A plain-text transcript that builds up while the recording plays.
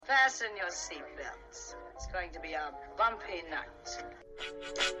Fasten your seatbelts. It's going to be a bumpy night.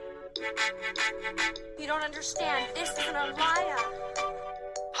 You don't understand. This isn't a lie.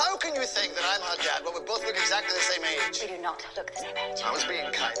 How can you think that I'm her dad when we both look exactly the same age? We do not look the same age. I was being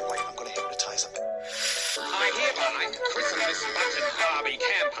kind. Wait, I'm going to hypnotize him. I hereby christen this button Barbie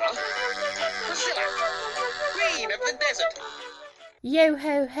camper Priscilla, Queen of the Desert. Yo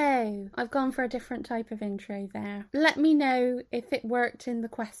ho ho, I've gone for a different type of intro there. Let me know if it worked in the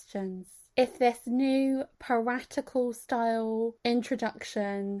questions. If this new piratical style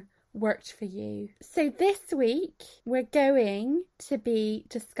introduction worked for you. So this week we're going to be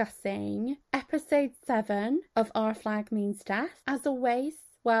discussing episode 7 of Our Flag Means Death. As always,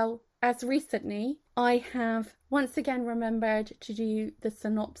 well, as recently, I have once again remembered to do the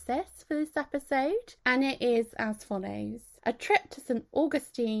synopsis for this episode, and it is as follows. A trip to St.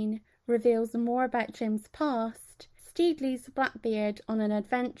 Augustine reveals more about Jim's past. Steed leads Blackbeard on an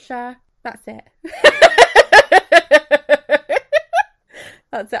adventure. That's it.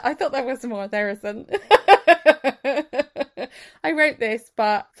 That's it. I thought there was more. There isn't. I wrote this,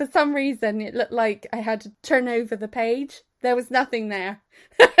 but for some reason it looked like I had to turn over the page. There was nothing there.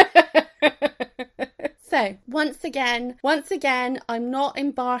 So, once again, I'm not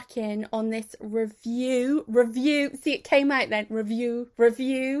embarking on this review, see it came out then,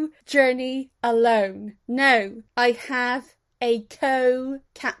 review journey alone. No, I have a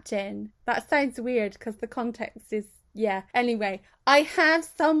co-captain. That sounds weird because the context is, yeah. Anyway, I have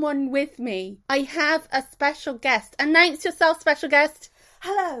someone with me. I have a special guest. Announce yourself, special guest.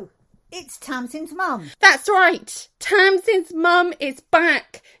 Hello. It's Tamsin's mum. That's right. Tamsin's mum is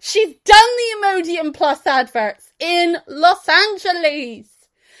back. She's done the Imodium Plus adverts in Los Angeles.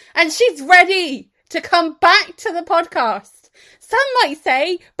 And she's ready to come back to the podcast. Some might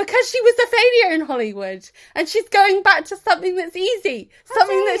say because she was a failure in Hollywood. And she's going back to something that's easy.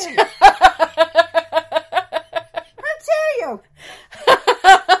 Something that's... How dare you?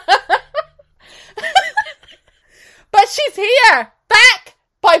 But she's here. Back.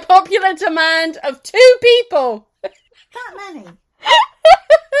 By popular demand of 2 people. That many?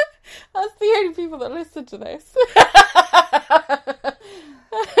 That's the only people that listen to this.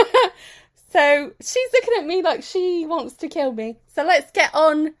 So she's looking at me like she wants to kill me. So let's get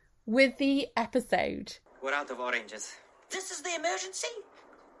on with the episode. We're out of oranges. This is the emergency?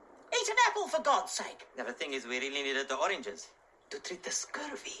 Eat an apple, for God's sake. Now, the thing is, we really needed the oranges. To treat the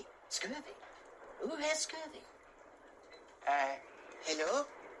scurvy. Scurvy? Who has scurvy? Hello?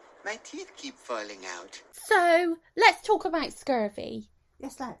 My teeth keep falling out. So, let's talk about scurvy.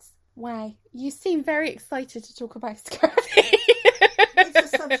 Yes, let's. Wow, you seem very excited to talk about scurvy.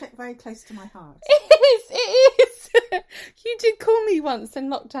 It's a subject very close to my heart. It is. You did call me once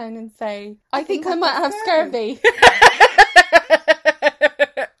in lockdown and say, I think I might have scurvy.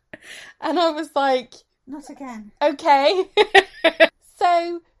 And I was like... Not again. Okay.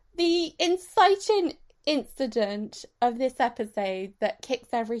 So, the inciting incident of this episode that kicks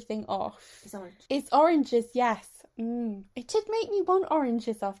everything off is oranges, yes. It did make me want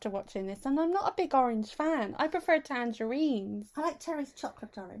oranges after watching this, and I'm not a big orange fan. I prefer tangerines. I like Terry's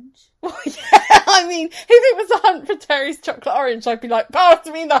chocolate orange. Well, yeah, I mean, if it was a hunt for Terry's chocolate orange, I'd be like, pass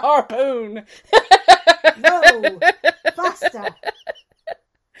me the harpoon. No, faster.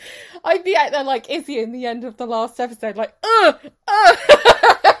 I'd be out there like Izzy in the end of the last episode, like,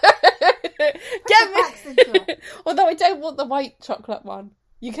 Get me! Although I don't want the white chocolate one.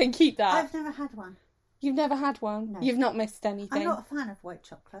 You can keep that. I've never had one. You've never had one? No. You've not missed anything. I'm not a fan of white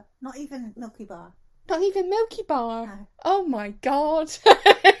chocolate. Not even Milky Bar. Not even Milky Bar? No. Oh my God.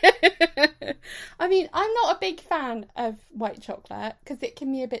 I mean, I'm not a big fan of white chocolate because it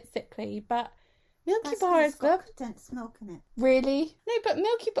can be a bit sickly, but Milky Bar is good. Condensed milk in it. Really? No, but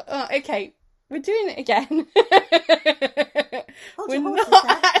Milky Bar... Oh, okay. We're doing it again. We're not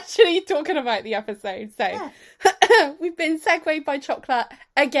actually talking about the episode. So yeah. We've been segued by chocolate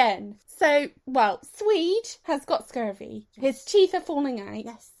again. So, well, Swede has got scurvy. Yes. His teeth are falling out.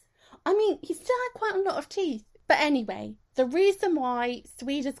 Yes. I mean, he still had quite a lot of teeth. But anyway, the reason why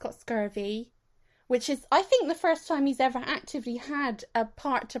Swede has got scurvy, which is, I think, the first time he's ever actively had a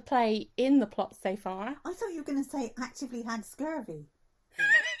part to play in the plot so far. I thought you were going to say actively had scurvy.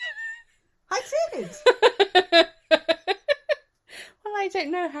 I did. Well, I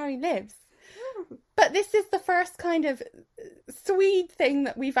don't know how he lives. But this is the first kind of Swede thing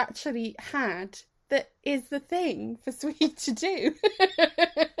that we've actually had that is the thing for Swede to do.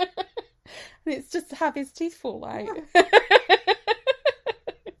 And it's just to have his teeth fall out.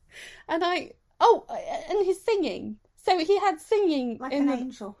 And his singing. So he had singing like an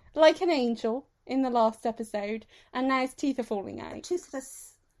angel. Like an angel in the last episode, and now his teeth are falling out.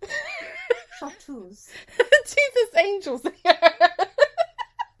 Toothless Toothless. Toothless angels.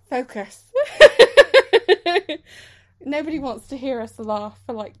 Focus. Nobody wants to hear us laugh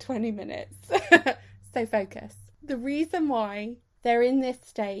for like 20 minutes. So focus. The reason why they're in this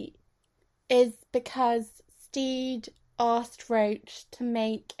state is because Steed asked Roach to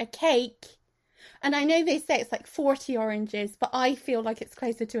make a cake. And I know they say it's like 40 oranges, but I feel like it's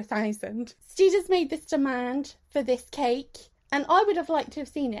closer to 1,000. Steed has made this demand for this cake, and I would have liked to have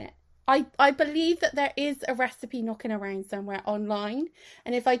seen it. I believe that there is a recipe knocking around somewhere online,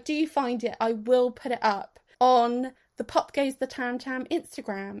 and if I do find it, I will put it up on the Pop Goes the Tam Tam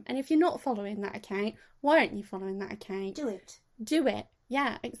Instagram. And if you're not following that account, why aren't you following that account? Do it. Do it.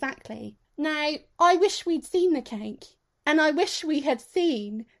 Yeah, exactly. Now, I wish we'd seen the cake, and I wish we had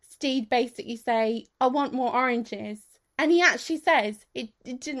seen Steed basically say, I want more oranges. And he actually says it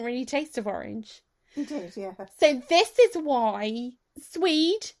didn't really taste of orange. He did, yeah. So this is why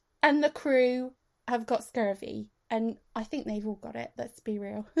Swede and the crew have got scurvy. And I think they've all got it, let's be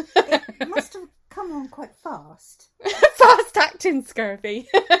real. It must have come on quite fast. Fast acting scurvy.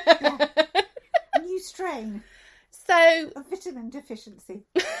 Yeah. A new strain So, of vitamin deficiency.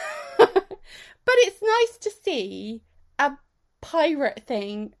 but it's nice to see a pirate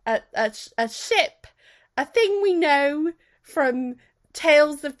thing, a ship, a thing we know from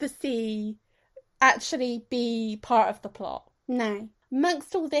Tales of the Sea, actually be part of the plot. Now,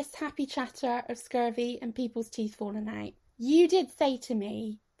 amongst all this happy chatter of scurvy and people's teeth falling out, you did say to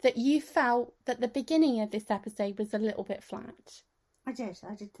me that you felt that the beginning of this episode was a little bit flat. I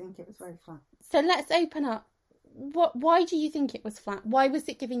did think it was very flat. So let's open up. Why do you think it was flat? Why was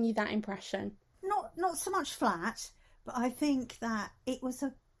it giving you that impression? Not so much flat, but I think that it was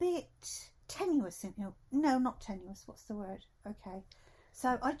a bit tenuous. No, not tenuous. What's the word? Okay.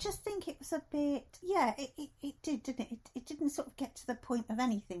 So I just think it was a bit, yeah, it did, didn't it? It didn't sort of get to the point of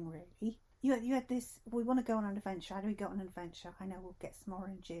anything, really. You had this, we want to go on an adventure. How do we go on an adventure? I know we'll get some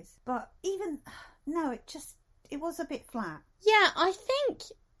oranges. But even, no, it was a bit flat. Yeah, I think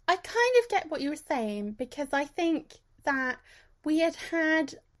I kind of get what you were saying, because I think that we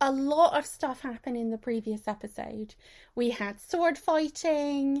had a lot of stuff happen in the previous episode. We had sword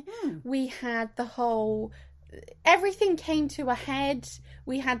fighting, we had the whole... Everything came to a head.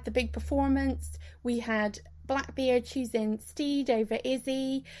 We had the big performance. We had Blackbeard choosing Steed over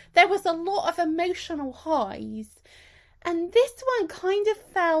Izzy. There was a lot of emotional highs. And this one kind of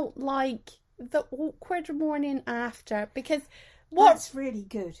felt like the awkward morning after, because That's really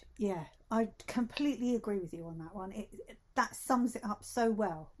good. Yeah, I completely agree with you on that one. That sums it up so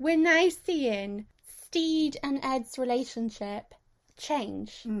well. We're now seeing Steed and Ed's relationship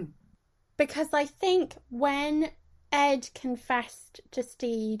change. Because I think when Ed confessed to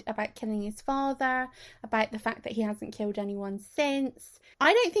Steed about killing his father, about the fact that he hasn't killed anyone since,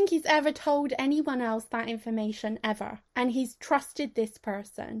 I don't think he's ever told anyone else that information ever. And he's trusted this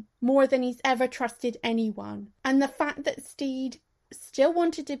person more than he's ever trusted anyone. And the fact that Steed still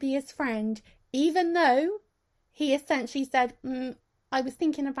wanted to be his friend, even though he essentially said, I was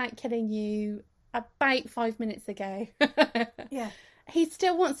thinking about killing you about 5 minutes ago. Yeah. He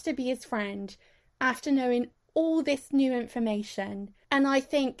still wants to be his friend after knowing all this new information. And I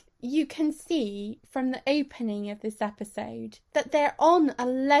think you can see from the opening of this episode that they're on a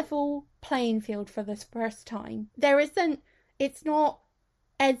level playing field for the first time. It's not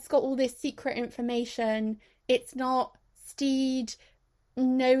Ed's got all this secret information. It's not Steed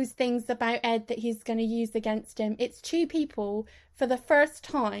knows things about Ed that he's going to use against him. It's two people for the first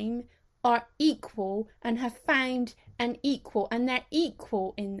time are equal and have found an equal, and they're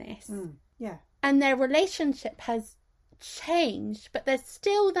equal in this. Yeah. And their relationship has changed, but there's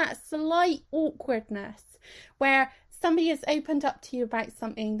still that slight awkwardness where somebody has opened up to you about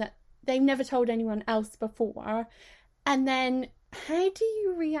something that they've never told anyone else before, and then how do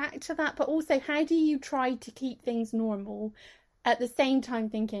you react to that? But also, how do you try to keep things normal at the same time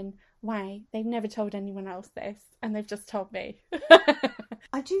thinking, wow, they've never told anyone else this and they've just told me.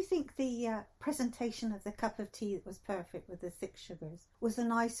 I do think the presentation of the cup of tea that was perfect with the 6 sugars was a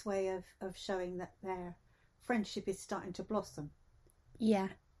nice way of showing that their friendship is starting to blossom. Yeah,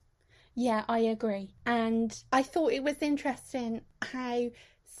 I agree. And I thought it was interesting how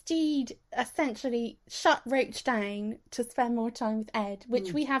Steed essentially shut Roach down to spend more time with Ed,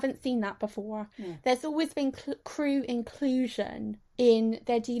 which we haven't seen that before. Yeah. There's always been crew inclusion in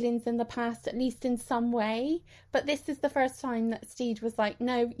their dealings in the past, at least in some way. But this is the first time that Steed was like,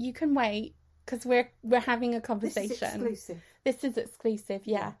 no, you can wait because we're having a conversation. This is exclusive,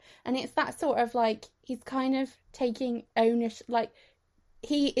 yeah. And it's that sort of like, he's kind of taking ownership, like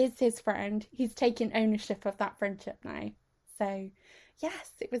he is his friend. He's taking ownership of that friendship now. So...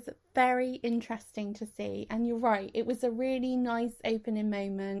 Yes, it was very interesting to see. And you're right, it was a really nice opening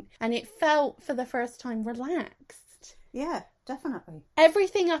moment. And it felt, for the first time, relaxed. Yeah, definitely.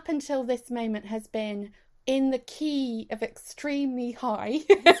 Everything up until this moment has been in the key of extremely high.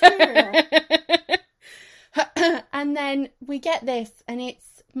 And then we get this, and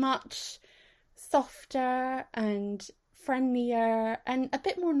it's much softer and friendlier and a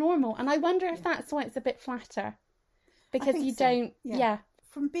bit more normal. And I wonder if that's why it's a bit flatter. Because you don't... Yeah.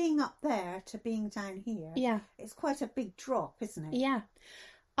 From being up there to being down here, it's quite a big drop, isn't it? Yeah.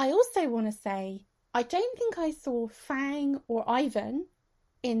 I also want to say, I don't think I saw Fang or Ivan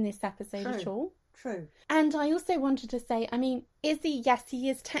in this episode at all. True. And I also wanted to say, I mean, Izzy, yes, he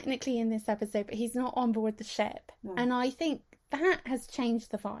is technically in this episode, but he's not on board the ship. No. And I think that has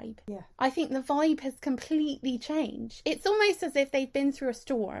changed the vibe. Yeah. I think the vibe has completely changed. It's almost as if they've been through a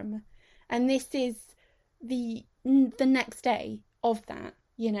storm, and this is the next day of that,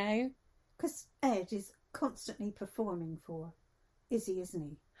 you know? Because Ed is constantly performing for Izzy, isn't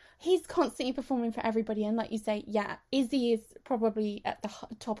he? He's constantly performing for everybody, and like you say, yeah, Izzy is probably at the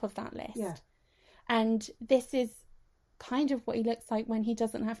top of that list. Yeah. And this is kind of what he looks like when he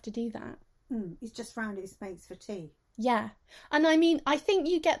doesn't have to do that. He's just round his mates for tea. Yeah. And I mean, I think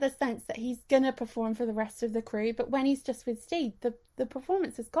you get the sense that he's going to perform for the rest of the crew, but when he's just with Steve, the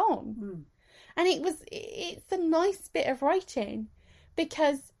performance is gone. And it's a nice bit of writing,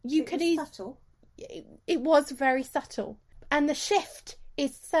 because you could... It was subtle. It was very subtle. And the shift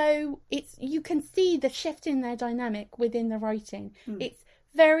is you can see the shift in their dynamic within the writing. It's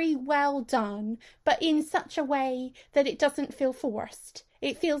very well done, but in such a way that it doesn't feel forced.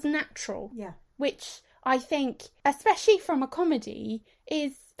 It feels natural. Yeah. Which I think, especially from a comedy,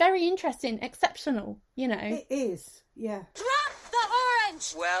 is very interesting, exceptional, you know. It is, yeah. Drop the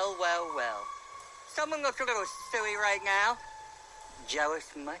orange! Well. Someone looks a little silly right now.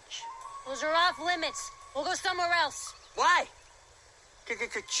 Jealous much? Those are off limits. We'll go somewhere else. Why?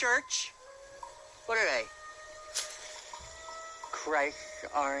 To church? What are they? Christ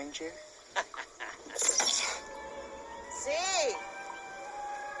oranges? See?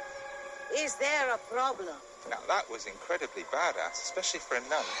 Is there a problem? Now that was incredibly badass, especially for a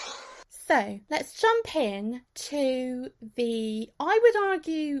nun. So, let's jump in to I would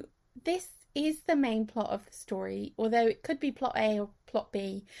argue this is the main plot of the story, although it could be plot A or plot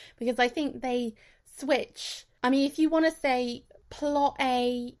B, because I think they switch. I mean, if you want to say plot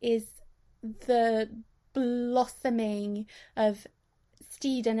A is the blossoming of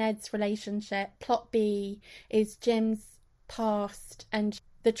Steed and Ed's relationship, plot B is Jim's past and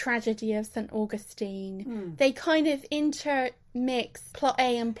the tragedy of St. Augustine. They kind of intermix plot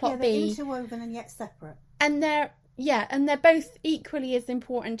A and plot B. They're interwoven and yet separate. And they're both equally as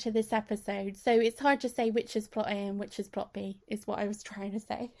important to this episode. So it's hard to say which is plot A and which is plot B, is what I was trying to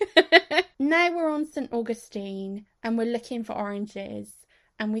say. Now we're on St. Augustine and we're looking for oranges.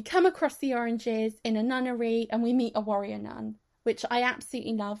 And we come across the oranges in a nunnery and we meet a warrior nun, which I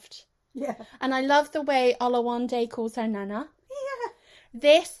absolutely loved. Yeah. And I love the way Olawande calls her Nana. Yeah.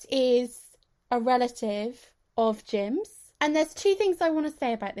 This is a relative of Jim's. And there's two things I want to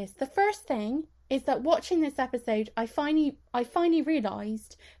say about this. The first thing is that watching this episode, I finally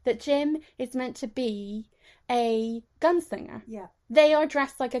realised that Jim is meant to be a gunslinger. Yeah. They are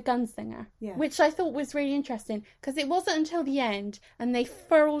dressed like a gunslinger, which I thought was really interesting, because it wasn't until the end and they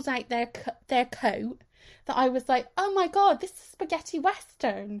furled out their coat that I was like, oh my God, this is spaghetti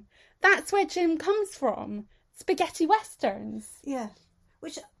western. That's where Jim comes from. Spaghetti westerns. Yeah.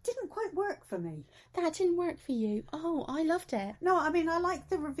 Which didn't quite work for me. That didn't work for you? Oh, I loved it. No, I mean, I liked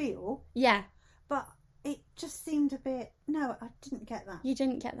the reveal. Yeah. But it just seemed a bit... No, I didn't get that. You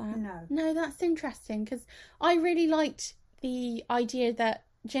didn't get that? No. No, that's interesting, because I really liked the idea that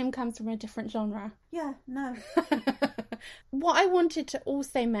Jim comes from a different genre. Yeah, no. What I wanted to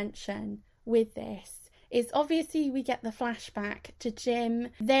also mention with this is obviously we get the flashback to Jim,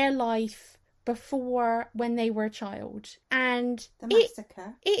 their life before when they were a child. And the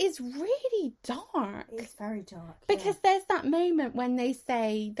massacre. It is really dark. It's very dark. Because there's that moment when they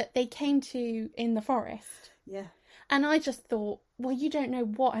say that they came to in the forest. Yeah. And I just thought, well, you don't know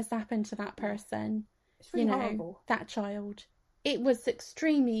what has happened to that person. It's really horrible. That child. It was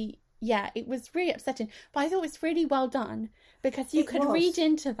extremely, it was really upsetting. But I thought it was really well done, because you could read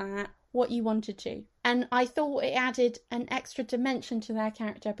into that what you wanted to. And I thought it added an extra dimension to their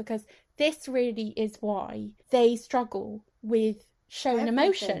character, because this really is why they struggle with showing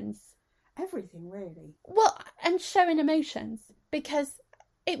emotions. Everything, really. Well, and showing emotions, because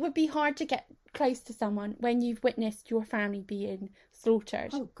it would be hard to get close to someone when you've witnessed your family being slaughtered.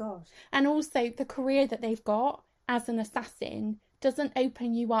 Oh, God. And also the career that they've got as an assassin doesn't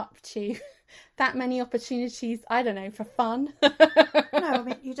open you up to that many opportunities, I don't know, for fun. No, I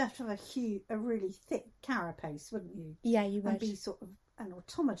mean, you'd have to have a really thick carapace, wouldn't you? Yeah, you would. And be sort of an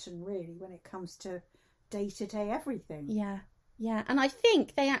automaton, really, when it comes to day-to-day everything. Yeah, yeah. And I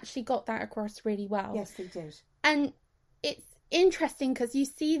think they actually got that across really well. Yes, they did. And it's interesting because you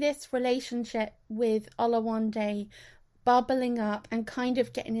see this relationship with Olawande bubbling up and kind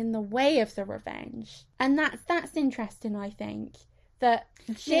of getting in the way of the revenge. And that's interesting, I think. That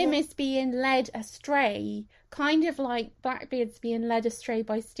Jim is being led astray, kind of like Blackbeard's being led astray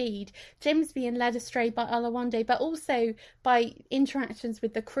by Steed. Jim's being led astray by Olawande, but also by interactions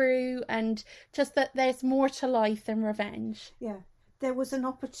with the crew, and just that there's more to life than revenge. Yeah. There was an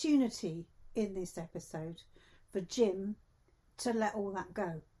opportunity in this episode for Jim to let all that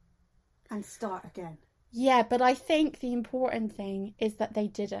go and start again. Yeah, but I think the important thing is that they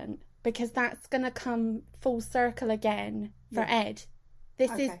didn't, because that's going to come full circle again for Ed.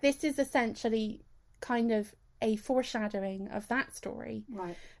 This is essentially kind of a foreshadowing of that story.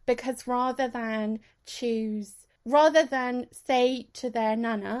 Right. Because rather than say to their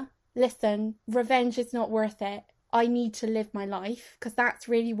nana, listen, revenge is not worth it. I need to live my life, because that's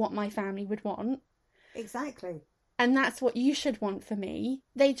really what my family would want. Exactly. And that's what you should want for me.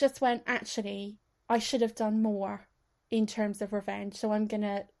 They just went, actually, I should have done more in terms of revenge, so I'm going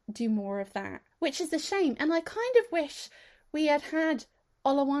to do more of that. Which is a shame. And I kind of wish we had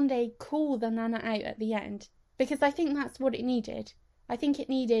Olawande call the nana out at the end, because I think that's what it needed. I think it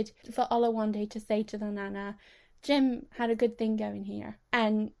needed for Olawande to say to the nana, Jim had a good thing going here,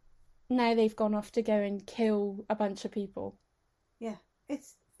 and now they've gone off to go and kill a bunch of people. Yeah,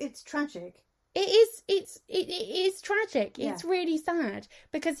 it's tragic. It is tragic. Yeah. It's really sad,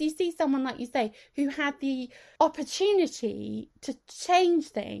 because you see someone, like you say, who had the opportunity to change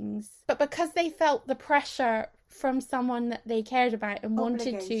things, but because they felt the pressure from someone that they cared about and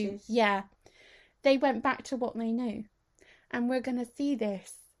wanted to, they went back to what they knew. And we're going to see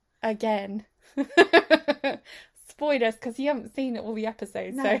this again. Spoilers, because you haven't seen all the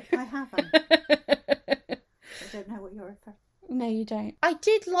episodes. No, so. I haven't. I don't know what you're referring to. No, you don't. I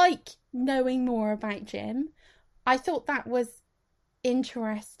did like knowing more about Jim. I thought that was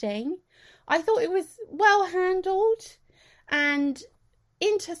interesting. I thought it was well handled and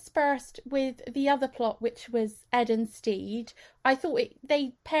interspersed with the other plot, which was Ed and Steed. I thought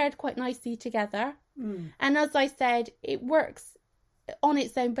they paired quite nicely together. And as I said, it works on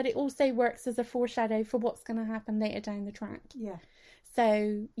its own, but it also works as a foreshadow for what's going to happen later down the track. Yeah.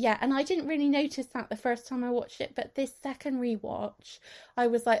 So, yeah, and I didn't really notice that the first time I watched it, but this second rewatch, I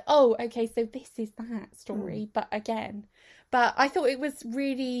was like, oh, okay, so this is that story, but again. But I thought it was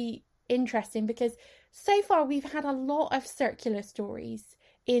really interesting, because so far we've had a lot of circular stories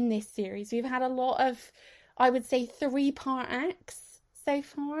in this series. We've had a lot of, I would say, 3-part acts so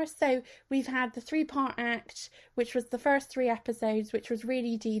far. So we've had the 3-part act, which was the first 3 episodes, which was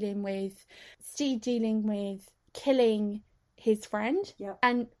really dealing with Steed dealing with killing his friend. Yep.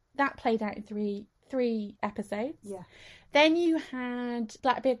 And that played out in three episodes. Yeah. Then you had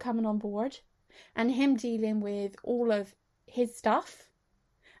Blackbeard coming on board and him dealing with all of his stuff.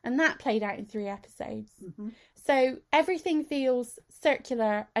 And that played out in 3 episodes. Mm-hmm. So everything feels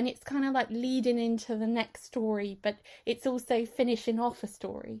circular, and it's kind of like leading into the next story, but it's also finishing off a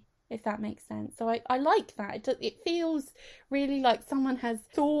story, if that makes sense. So I like that. It feels really like someone has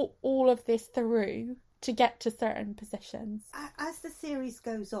thought all of this through to get to certain positions. As the series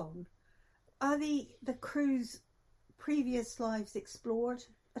goes on, are the crew's previous lives explored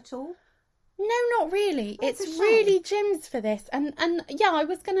at all? No, not really. That's it's really Jim's for this. And yeah, I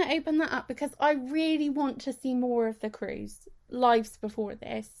was going to open that up because I really want to see more of the crew's lives before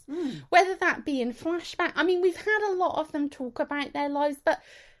this. Whether that be in flashback. I mean, we've had a lot of them talk about their lives, but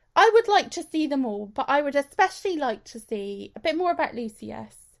I would like to see them all. But I would especially like to see a bit more about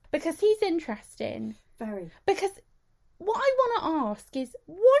Lucius, because he's interesting. Very. Because what I want to ask is,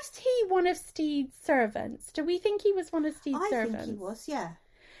 was he one of Steed's servants? Do we think he was one of Steed's servants? I think he was, yeah.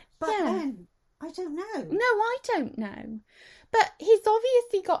 But then, I don't know. No, I don't know. But he's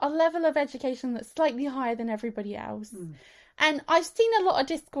obviously got a level of education that's slightly higher than everybody else. And I've seen a lot of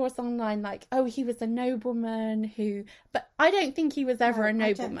discourse online like, oh, he was a nobleman who... But I don't think he was ever a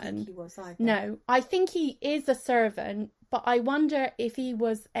nobleman. I don't think he was either. No, I think he is a servant, but I wonder if he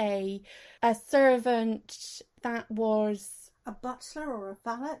was a servant that was... A butler or a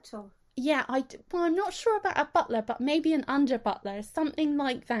valet or... Yeah, I'm not sure about a butler, but maybe an under-butler, something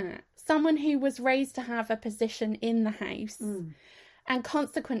like that. Someone who was raised to have a position in the house. And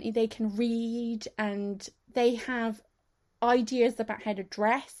consequently, they can read and they have ideas about how to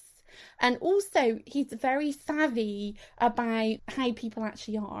dress And also, he's very savvy about how people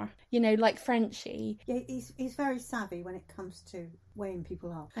actually are. You know, like Frenchie. Yeah, he's very savvy when it comes to weighing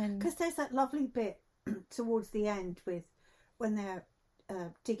people up. And- Because there's that lovely bit towards the end with when they're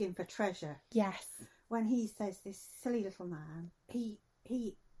digging for treasure. Yes. When he says, this silly little man, he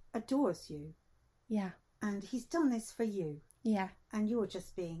adores you. Yeah. And he's done this for you. Yeah. And you're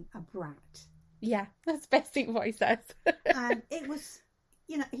just being a brat. Yeah. That's basically what he says. And it was,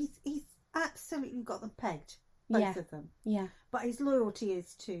 you know, he's absolutely got them pegged. Both of them. Yeah. But his loyalty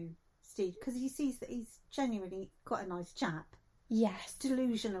is to Steve because he sees that he's genuinely quite a nice chap. Yes.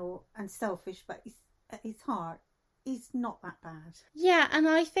 Delusional and selfish, but at his heart, he's not that bad. Yeah, and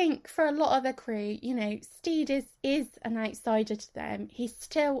I think for a lot of the crew, you know, Steed is an outsider to them. He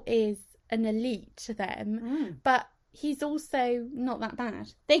still is an elite to them, but he's also not that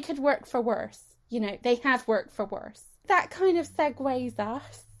bad. They could work for worse. You know, they have worked for worse. That kind of segues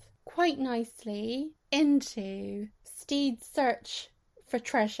us quite nicely into Steed's search for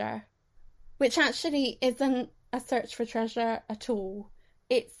treasure, which actually isn't a search for treasure at all.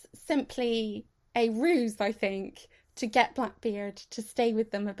 It's simply a ruse, I think, to get Blackbeard to stay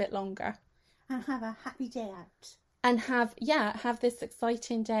with them a bit longer. And have a happy day out. And have this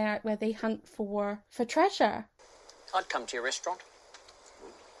exciting day out where they hunt for treasure. I'd come to your restaurant.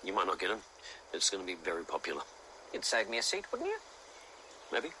 You might not get him. It's going to be very popular. You'd save me a seat, wouldn't you?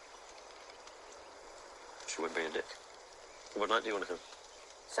 Maybe. She won't be a dick. What night do you want to come?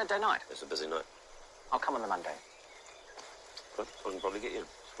 Saturday night. It's a busy night. I'll come on the Monday. But I can probably get you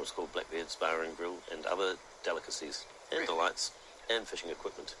what's called Blackbeard's Bar and Grill and other delicacies and delights and fishing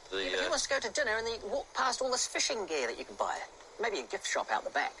equipment. If you must go to dinner and then you can walk past all this fishing gear that you can buy. Maybe a gift shop out the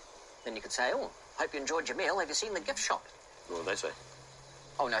back. Then you could say, oh, hope you enjoyed your meal. Have you seen the gift shop? What do they say?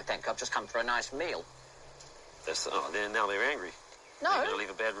 Oh, no, thank you. I've just come for a nice meal. Now they're angry. No. They're going to leave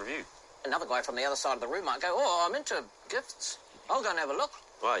a bad review. Another guy from the other side of the room might go, oh, I'm into gifts. I'll go and have a look.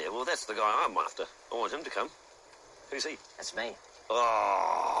 Oh, yeah, well, that's the guy I'm after. I want him to come. Who's he? That's me.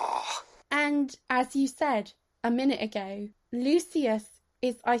 Oh. And as you said a minute ago, Lucius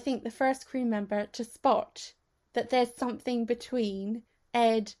is, I think, the first crew member to spot that there's something between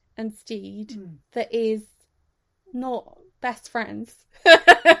Ed and Steed that is not best friends.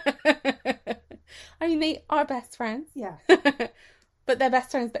 I mean, they are best friends. Yeah. But they're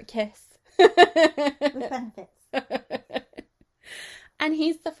best friends that kiss. With benefits. And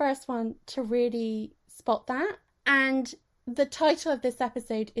he's the first one to really spot that. And the title of this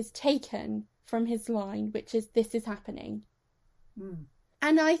episode is taken from his line, which is "This is happening."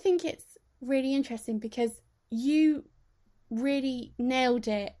 And I think it's really interesting because you really nailed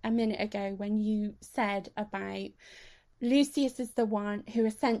it a minute ago when you said about Lucius is the one who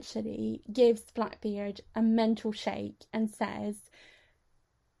essentially gives Blackbeard a mental shake and says,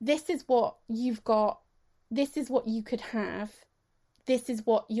 this is what you've got, this is what you could have, this is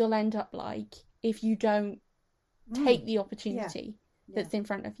what you'll end up like if you don't take the opportunity that's in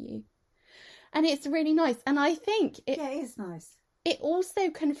front of you. And it's really nice. And I think it is nice. It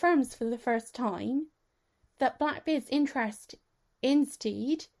also confirms for the first time that Blackbeard's interest in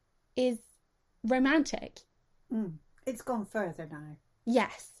Steed is romantic. It's gone further now.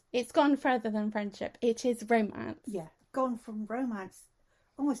 Yes, it's gone further than friendship. It is romance. Yeah, gone from romance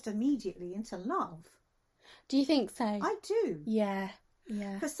almost immediately into love. Do you think so? I do. Yeah,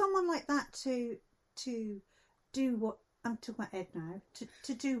 yeah. For someone like that to do what, I'm talking about Ed now,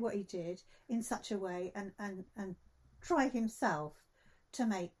 to do what he did in such a way and try himself to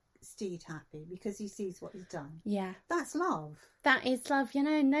make Steed happy because he sees what he's done. Yeah. That's love. That is love, you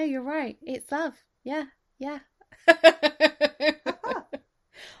know. No, you're right. It's love. Yeah, yeah.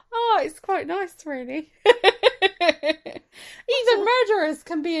 Oh, it's quite nice, really. Even murderers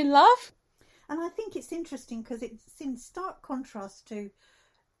can be in love. And I think it's interesting because it's in stark contrast to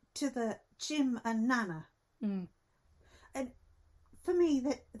the Jim and Nana. And for me,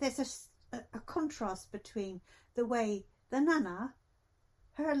 that there's a contrast between the way the Nana,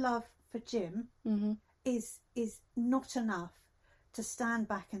 her love for Jim, is not enough to stand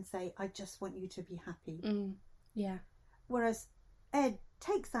back and say, I just want you to be happy. Yeah. Whereas Ed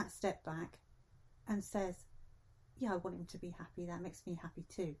takes that step back and says, yeah, I want him to be happy. That makes me happy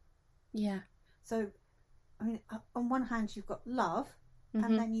too. Yeah. So, I mean, on one hand, you've got love,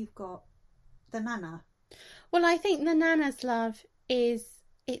 and then you've got the Nana. Well, I think the Nana's love it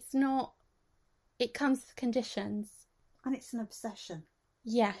comes with conditions. And it's an obsession.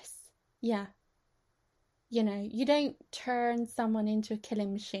 Yes. Yeah. You know, you don't turn someone into a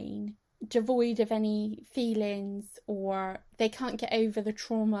killing machine devoid of any feelings, or they can't get over the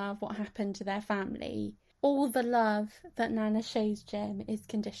trauma of what happened to their family all the love that Nana shows Jim is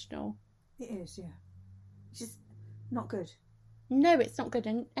conditional. It is, yeah. It's just not good. No, it's not good,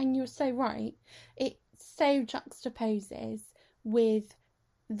 and you're so right. It so juxtaposes with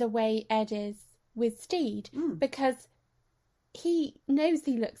the way Ed is with Steed, because he knows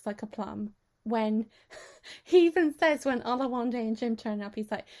he looks like a plum when he even says when Olawande and Jim turn up,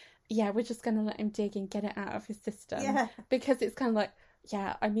 he's like, yeah, we're just going to let him dig and get it out of his system. Yeah. Because it's kind of like,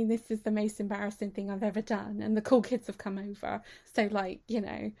 yeah, I mean, this is the most embarrassing thing I've ever done, and the cool kids have come over, so, like, you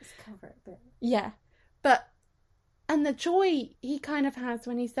know. Let's cover it a bit. Yeah. But, and the joy he kind of has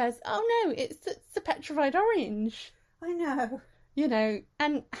when he says, oh no, it's a petrified orange. I know. You know,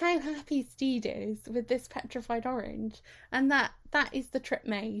 and how happy Steed is with this petrified orange. And that is the trip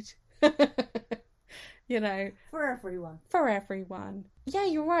made. You know. For everyone. For everyone. Yeah,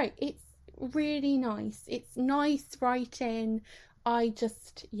 you're right. It's really nice. It's nice writing.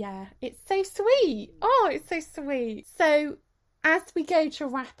 It's so sweet. Oh, it's so sweet. So, as we go to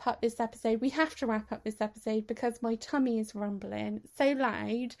wrap up this episode, we have to wrap up this episode because my tummy is rumbling so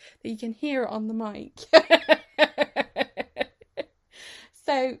loud that you can hear it on the mic.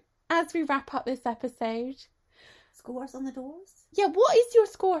 So, as we wrap up this episode... Scores on the doors? Yeah, what is your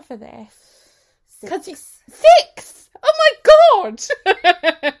score for this? 6. 6? Oh my god!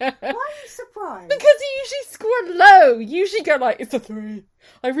 Why are you surprised? Because you usually score low. You usually go like, it's a 3.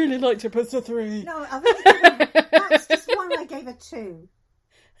 I really liked it, but it's a 3. No, I've only given... That's just one I gave a 2.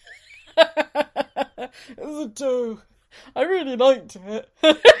 It's a 2. I really liked it.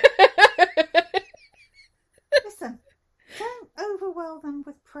 Listen, don't overwhelm them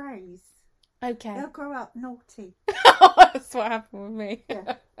with praise. Okay. They'll grow up naughty. That's what happened with me.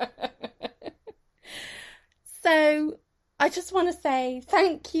 Yeah. So, I just want to say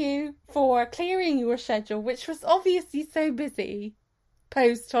thank you for clearing your schedule, which was obviously so busy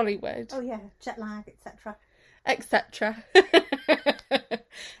post-Hollywood. Oh yeah, jet lag, etc. Etc.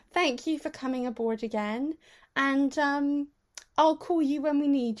 Thank you for coming aboard again, and I'll call you when we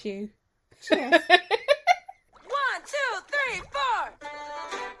need you. Cheers. 1, 2, 3, 4.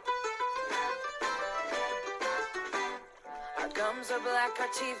 Our gums are black, our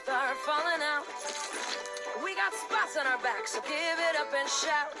teeth are falling out. We got spots on our backs, so give it up and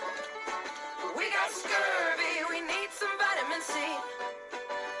shout. We got scurvy, we need some vitamin C.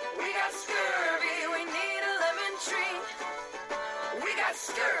 We got scurvy, we need a lemon tree. We got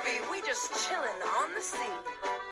scurvy, we just chillin' on the sea.